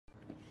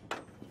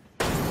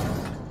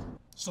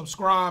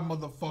Subscribe,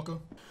 motherfucker.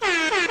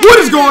 What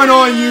is going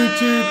on,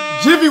 YouTube?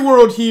 Gyvi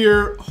World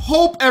here.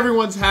 Hope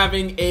everyone's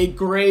having a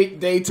great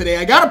day today.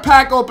 I got a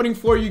pack opening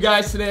for you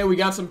guys today. We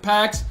got some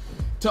packs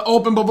to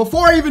open, but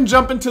before I even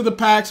jump into the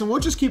packs, and we'll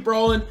just keep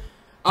rolling,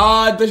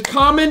 the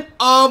comment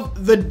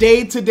of the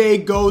day today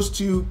goes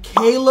to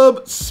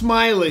Caleb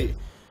Smiley.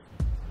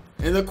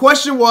 And the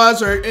question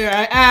was, or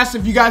I asked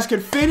if you guys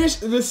could finish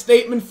the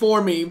statement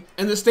for me,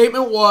 and the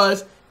statement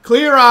was,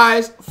 clear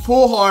eyes,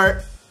 full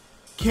heart,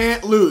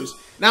 can't lose.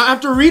 Now,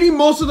 after reading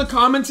most of the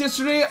comments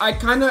yesterday,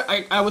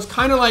 I was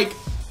kind of like,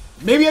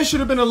 maybe I should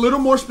have been a little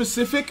more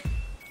specific.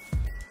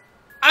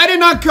 I did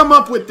not come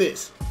up with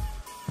this.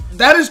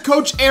 That is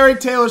Coach Eric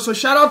Taylor. So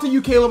shout out to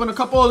you, Caleb, and a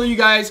couple other you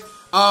guys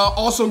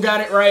also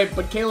got it right.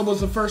 But Caleb was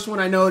the first one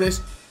I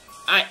noticed.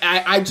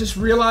 I just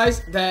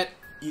realized that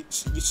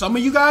some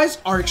of you guys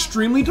are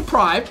extremely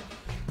deprived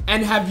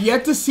and have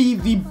yet to see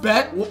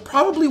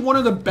probably one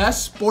of the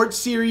best sports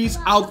series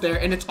out there,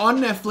 and it's on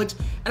Netflix.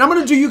 And I'm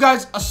gonna do you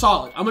guys a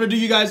solid. I'm gonna do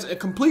you guys a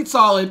complete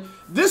solid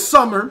this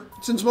summer,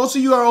 since most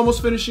of you are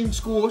almost finishing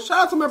school. Shout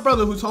out to my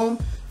brother who's home,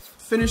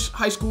 finished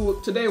high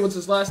school today, was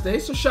his last day,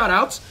 so shout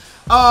outs.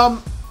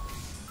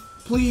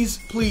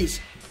 Please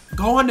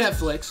go on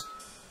Netflix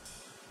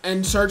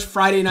and search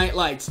Friday Night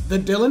Lights. The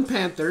Dillon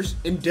Panthers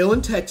in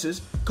Dillon,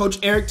 Texas. Coach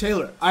Eric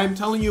Taylor. I am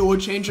telling you, it will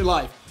change your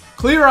life.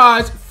 Clear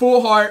eyes,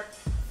 full heart,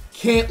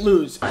 can't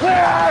lose. Clear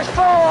eyes,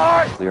 full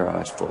heart. Clear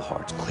eyes, full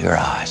hearts. Clear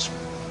eyes,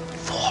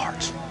 full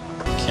hearts.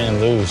 Can't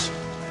lose.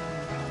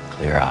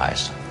 Clear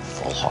eyes,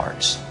 full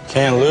hearts.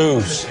 Can't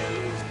lose.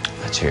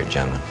 Let's hear it,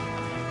 gentlemen.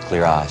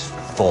 Clear eyes,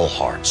 full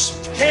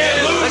hearts.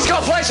 Can't lose. Let's go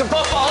play some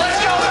football.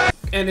 Let's go.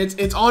 And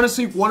it's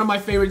honestly one of my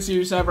favorite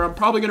series ever. I'm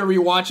probably gonna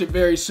rewatch it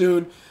very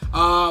soon.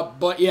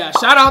 But yeah,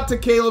 shout out to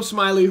Caleb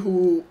Smiley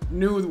who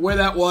knew where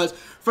that was.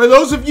 For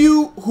those of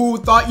you who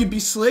thought you'd be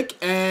slick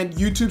and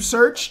YouTube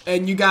search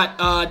and you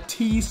got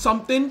T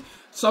something,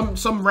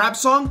 some rap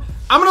song,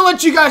 I'm gonna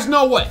let you guys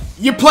know what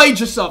you played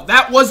yourself.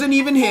 That wasn't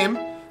even him.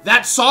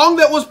 That song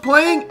that was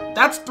playing,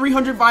 that's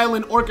 300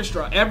 Violin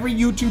Orchestra. Every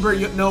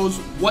YouTuber knows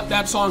what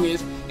that song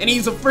is, and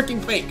he's a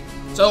freaking fake.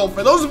 So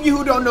for those of you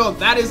who don't know,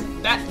 that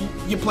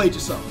you played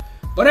yourself.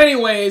 But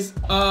anyways,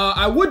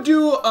 I would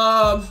do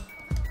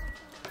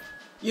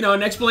you know,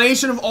 an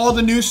explanation of all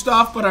the new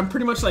stuff, but I'm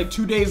pretty much like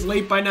 2 days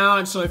late by now.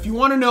 And so if you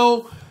want to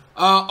know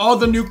all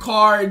the new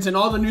cards and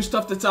all the new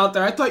stuff that's out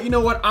there, I thought, you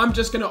know what, I'm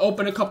just going to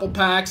open a couple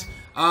packs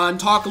and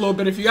talk a little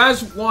bit. If you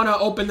guys want to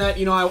open that,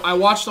 you know, I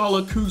watched all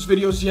of Coog's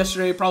videos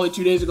yesterday, probably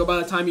 2 days ago by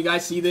the time you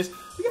guys see this.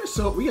 We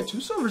got 2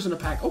 silvers in a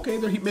pack. Okay,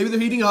 maybe they're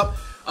heating up.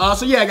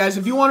 So yeah, guys,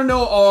 if you want to know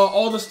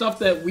all the stuff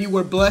that we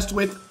were blessed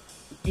with,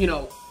 you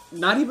know,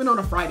 not even on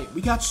a Friday.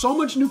 We got so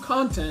much new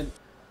content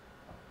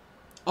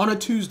on a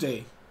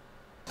Tuesday.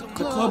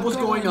 The club was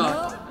going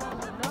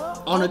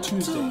up on a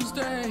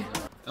Tuesday.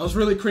 That was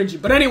really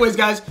cringy. But anyways,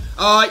 guys,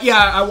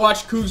 yeah, I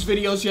watched Coog's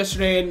videos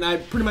yesterday, and I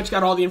pretty much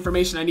got all the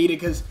information I needed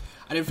because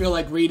I didn't feel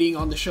like reading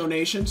on the Show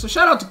Nation. So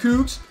shout out to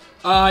Coog's.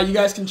 You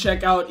guys can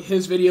check out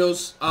his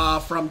videos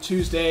from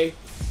Tuesday,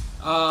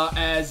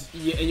 and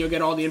you'll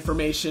get all the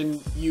information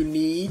you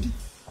need.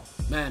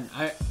 Man,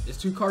 it's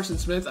 2 Carson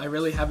Smith. I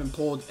really haven't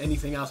pulled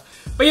anything else.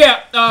 But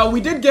yeah, we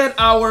did get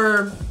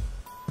our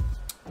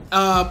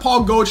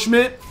Paul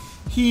Goldschmidt.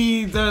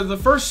 The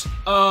first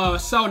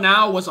sell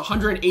now was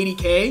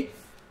 180K,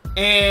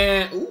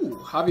 and ooh,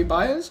 Javi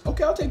Baez.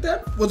 Okay, I'll take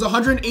that. Was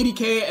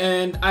 180K,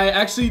 and I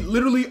actually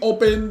literally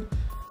opened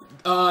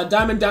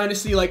Diamond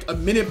Dynasty like a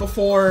minute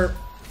before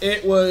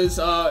it was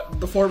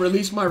before it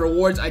released my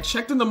rewards. I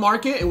checked in the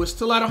market; it was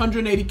still at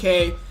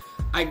 180K.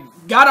 I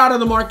got out of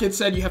the market,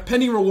 said you have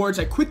pending rewards.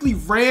 I quickly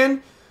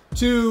ran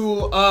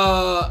to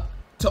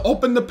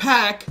open the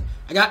pack.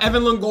 I got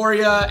Evan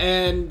Longoria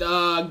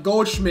and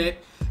Goldschmidt.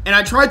 And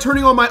I tried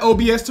turning on my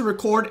OBS to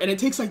record, and it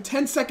takes like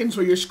 10 seconds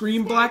where your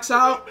screen blacks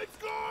out.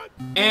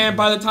 And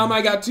by the time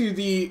I got to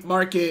the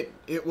market,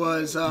 it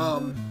was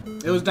down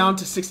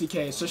to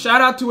 60K. So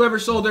shout out to whoever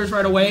sold theirs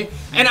right away.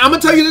 And I'm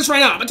gonna tell you this right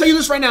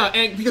now.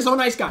 And because I'm a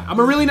nice guy, I'm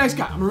a really nice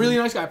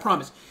guy. I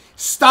promise.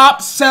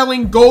 Stop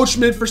selling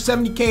Goldschmidt for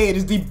 70K. It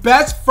is the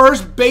best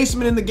first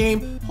baseman in the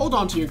game. Hold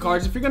on to your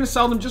cards. If you're going to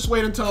sell them, just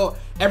wait until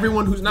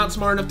everyone who's not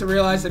smart enough to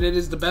realize that it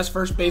is the best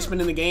first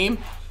baseman in the game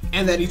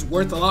and that he's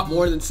worth a lot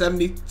more than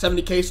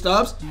 70K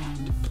stubs.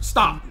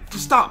 Stop.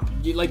 Just stop.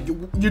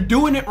 You're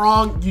doing it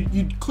wrong.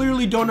 You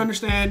clearly don't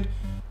understand.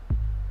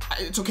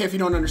 It's okay if you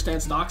don't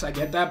understand stocks. I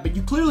get that. But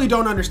you clearly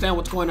don't understand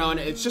what's going on.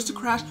 It's just a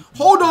crash.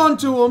 Hold on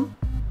to him.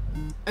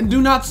 And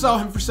do not sell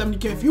him for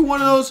 70K. If you're one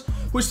of those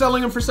who's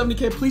selling him for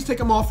 70K, please take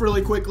him off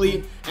really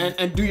quickly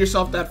and do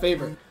yourself that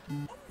favor.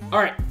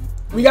 Alright,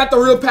 we got the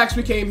real packs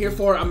we came here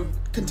for. I'm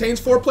contains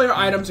 4 player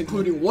items,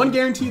 including 1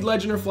 guaranteed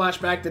legend or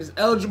flashback that is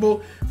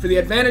eligible for the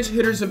Advantage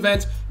Hitters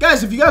events.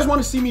 Guys, if you guys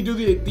want to see me do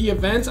the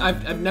events,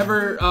 I've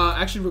never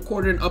actually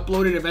recorded and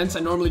uploaded events. I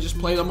normally just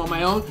play them on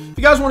my own. If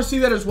you guys want to see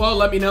that as well,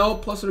 let me know.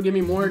 Plus, it'll give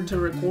me more to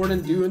record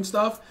and do and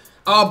stuff.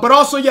 But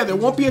also, yeah, there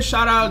won't be a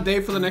shout out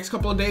day for the next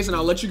couple of days, and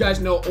I'll let you guys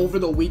know over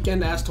the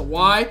weekend as to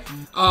why.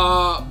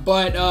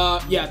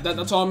 Yeah,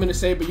 that's all I'm gonna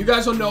say. But you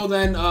guys will know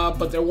then.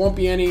 But there won't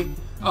be any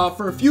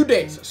for a few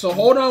days. So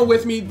hold on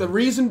with me. The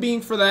reason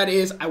being for that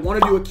is I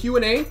want to do a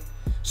Q&A.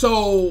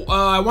 So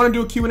I want to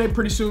do a Q&A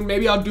pretty soon.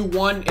 Maybe I'll do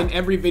one in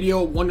every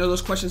video, one of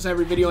those questions in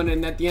every video, and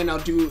then at the end I'll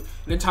do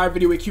an entire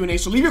video with Q&A.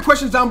 So leave your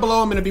questions down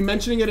below. I'm going to be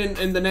mentioning it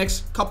in the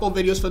next couple of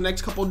videos for the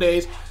next couple of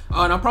days,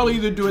 and I'll probably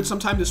either do it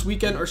sometime this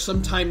weekend or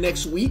sometime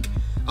next week.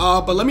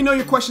 But let me know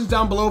your questions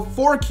down below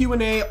for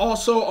Q&A.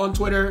 Also on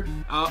Twitter,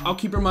 I'll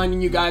keep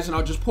reminding you guys, and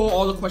I'll just pull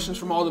all the questions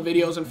from all the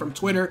videos and from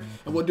Twitter,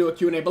 and we'll do a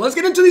Q&A. But let's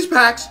get into these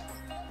packs.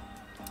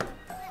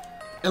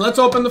 And let's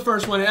open the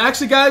first one. And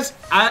actually, guys,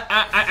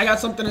 I got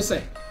something to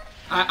say.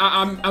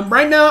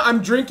 Right now,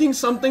 I'm drinking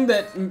something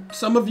that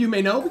some of you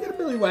may know. We got a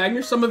Billy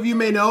Wagner. Some of you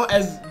may know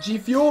as G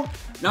Fuel,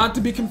 not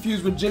to be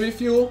confused with Gyvi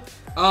Fuel.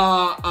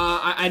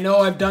 I know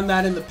I've done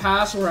that in the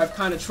past where I've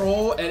kind of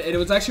trolled, and it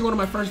was actually one of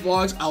my first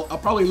vlogs. I'll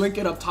probably link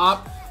it up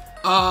top.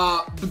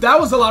 But that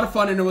was a lot of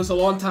fun, and it was a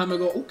long time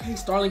ago. Okay,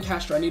 Starling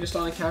Castro. I need a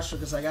Starling Castro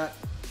because I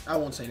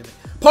won't say anything.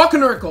 Paul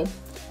Konerko.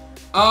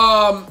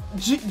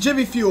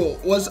 Gyvi Fuel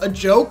was a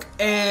joke,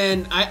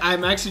 and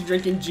I'm actually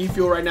drinking G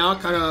Fuel right now.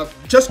 Kind of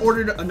just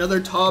ordered another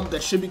tub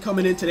that should be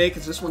coming in today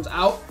because this one's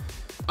out.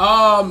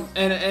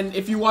 And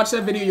if you watch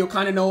that video, you'll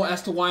kind of know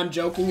as to why I'm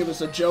joking. It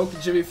was a joke.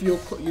 Gyvi Fuel,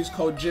 use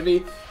code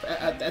Gyvi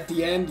at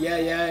the end.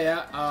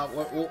 Yeah.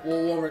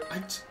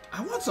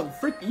 I want some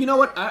you know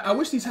what? I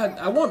wish these had.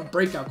 I want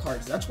breakout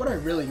cards. That's what I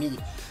really need.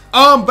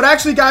 But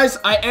actually, guys,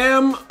 I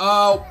am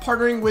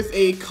partnering with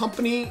a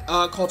company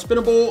called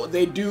Spinnable.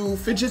 They do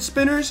fidget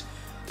spinners,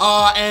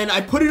 and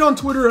I put it on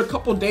Twitter a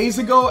couple days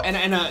ago,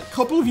 and a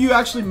couple of you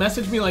actually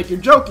messaged me like, you're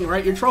joking,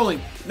 right? You're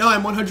trolling. No,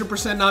 I'm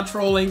 100% not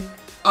trolling.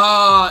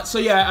 So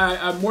yeah,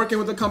 I'm working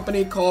with a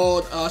company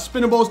called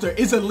Spinnables. There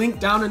is a link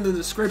down in the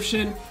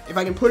description. If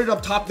I can put it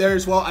up top there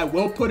as well, I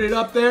will put it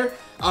up there.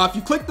 If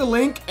you click the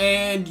link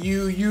and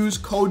you use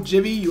code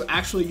Gyvi, you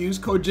actually use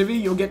code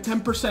Gyvi, you'll get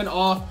 10%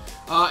 off.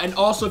 And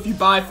also, if you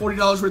buy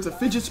 $40 worth of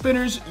fidget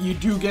spinners, you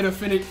do get a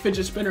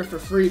fidget spinner for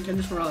free.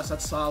 Kendrick Morales,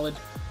 that's solid.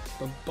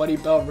 But Buddy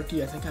Bell,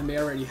 Ricky, I think I may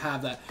already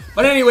have that.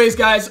 But anyways,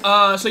 guys,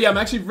 so yeah, I'm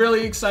actually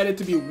really excited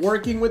to be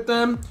working with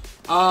them.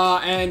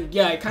 And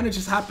yeah, it kind of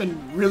just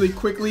happened really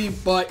quickly.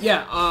 But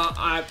yeah,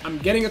 I'm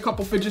getting a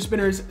couple fidget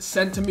spinners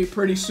sent to me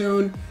pretty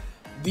soon.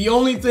 The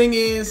only thing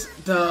is,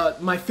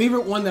 my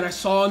favorite one that I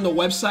saw on the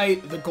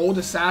website, the Gold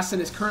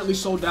Assassin, is currently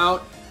sold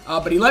out.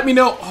 But he let me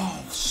know.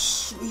 Oh,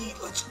 sweet.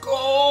 Let's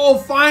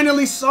go.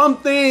 Finally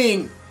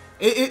something.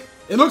 It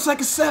looks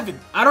like a 7.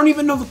 I don't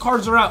even know the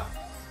cards are out.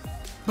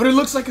 But it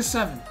looks like a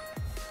 7.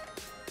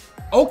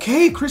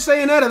 Okay, Chris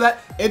Ayanetta.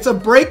 It's a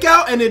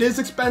breakout, and it is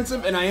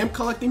expensive. And I am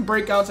collecting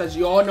breakouts. As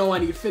you all know, I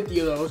need 50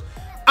 of those.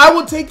 I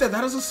will take that.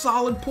 That is a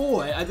solid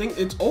pull. I think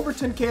it's over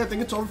 10K. I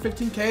think it's over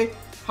 15K.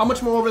 How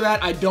much more over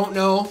that, I don't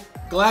know.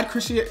 Glad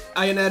Chris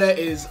Ayanetta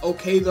is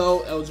okay,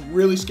 though. That was a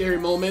really scary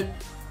moment.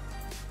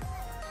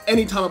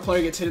 Anytime a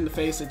player gets hit in the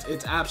face,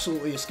 it's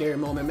absolutely a scary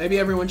moment. Maybe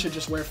everyone should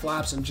just wear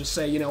flaps and just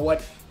say, you know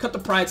what, cut the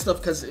pride stuff,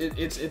 because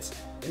it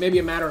may be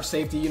a matter of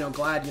safety. You know,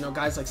 glad, you know,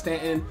 guys like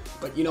Stanton,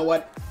 but you know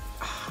what,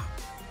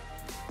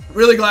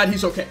 really glad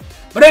he's okay.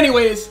 But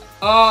anyways,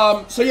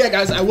 so yeah,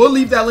 guys, I will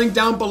leave that link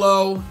down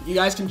below. You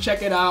guys can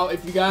check it out.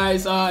 If you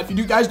guys, if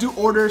you guys do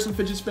order some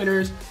fidget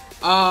spinners,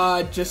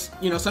 just,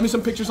 you know, send me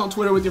some pictures on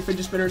Twitter with your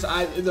fidget spinners.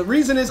 The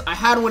reason is I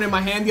had one in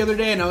my hand the other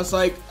day, and I was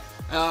like,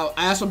 I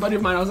asked a buddy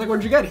of mine, I was like,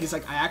 where'd you get it? He's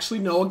like, I actually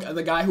know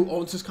the guy who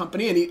owns this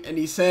company, and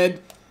he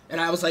said, and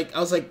I was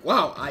like,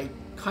 wow, I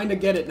kind of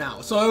get it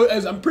now. So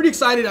I'm pretty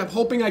excited. I'm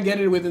hoping I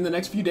get it within the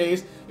next few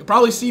days. You'll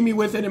probably see me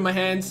with it in my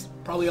hands,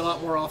 probably a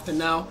lot more often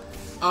now.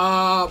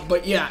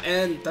 But yeah,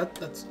 and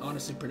that's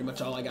honestly pretty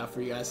much all I got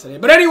for you guys today.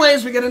 But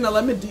anyways, we get an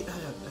Mlb BR.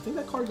 I think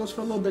that card goes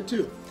for a little bit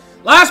too.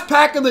 Last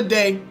pack of the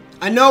day.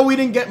 I know we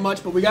didn't get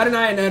much, but we got an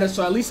Ayanetta,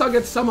 so at least I'll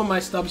get some of my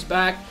stubs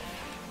back.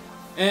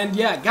 And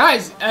yeah,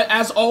 guys,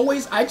 as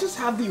always, I just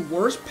have the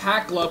worst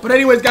pack luck. But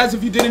anyways, guys,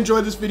 if you did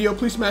enjoy this video,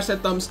 please smash that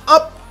thumbs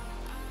up.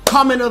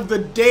 Comment of the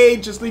day,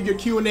 just leave your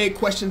Q&A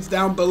questions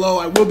down below.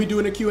 I will be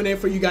doing a Q&A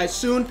for you guys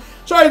soon.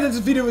 Sorry that this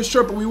video is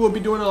short, but we will be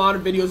doing a lot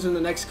of videos in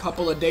the next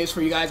couple of days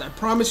for you guys. I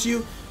promise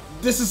you.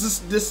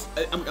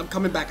 I'm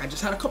coming back. I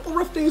just had a couple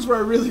rough days where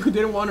I really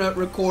didn't want to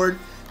record.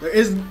 There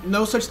is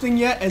no such thing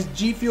yet as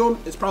G Fuel.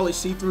 It's probably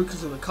see-through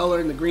because of the color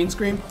and the green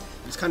screen.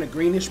 It's kind of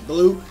greenish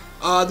blue.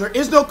 There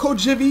is no code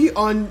Gyvi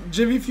on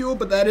Gyvi Fuel,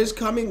 but that is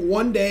coming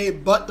one day.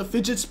 But the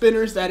fidget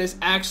spinners, that is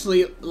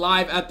actually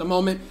live at the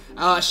moment.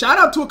 Shout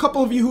out to a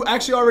couple of you who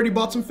actually already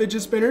bought some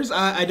fidget spinners.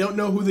 I don't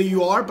know who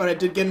you are, but I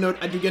do get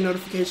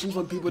notifications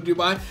when people do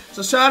buy.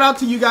 So shout out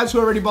to you guys who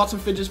already bought some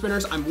fidget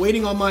spinners. I'm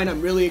waiting on mine.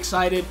 I'm really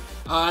excited.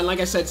 And like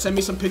I said, send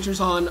me some pictures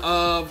on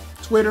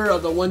Twitter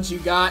of the ones you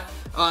got.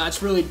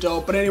 That's really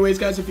dope. But anyways,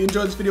 guys, if you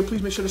enjoyed this video,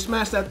 please make sure to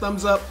smash that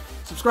thumbs up.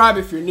 Subscribe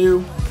if you're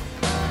new.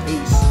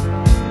 Peace.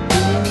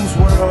 Whose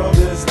world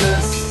is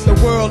this? The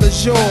world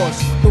is yours.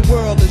 The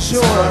world is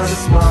yours.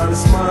 It's mine,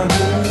 it's mine, it's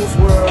mine. Whose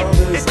world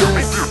is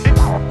this?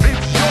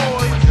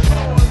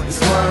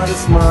 It's mine,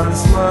 it's mine,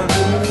 it's mine.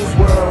 Whose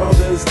world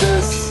is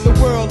this? The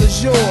world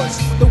is yours.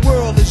 The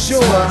world is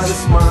yours.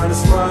 It's mine,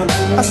 it's mine, it's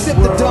mine. I sip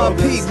the Dom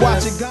P,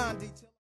 watching Gandhi.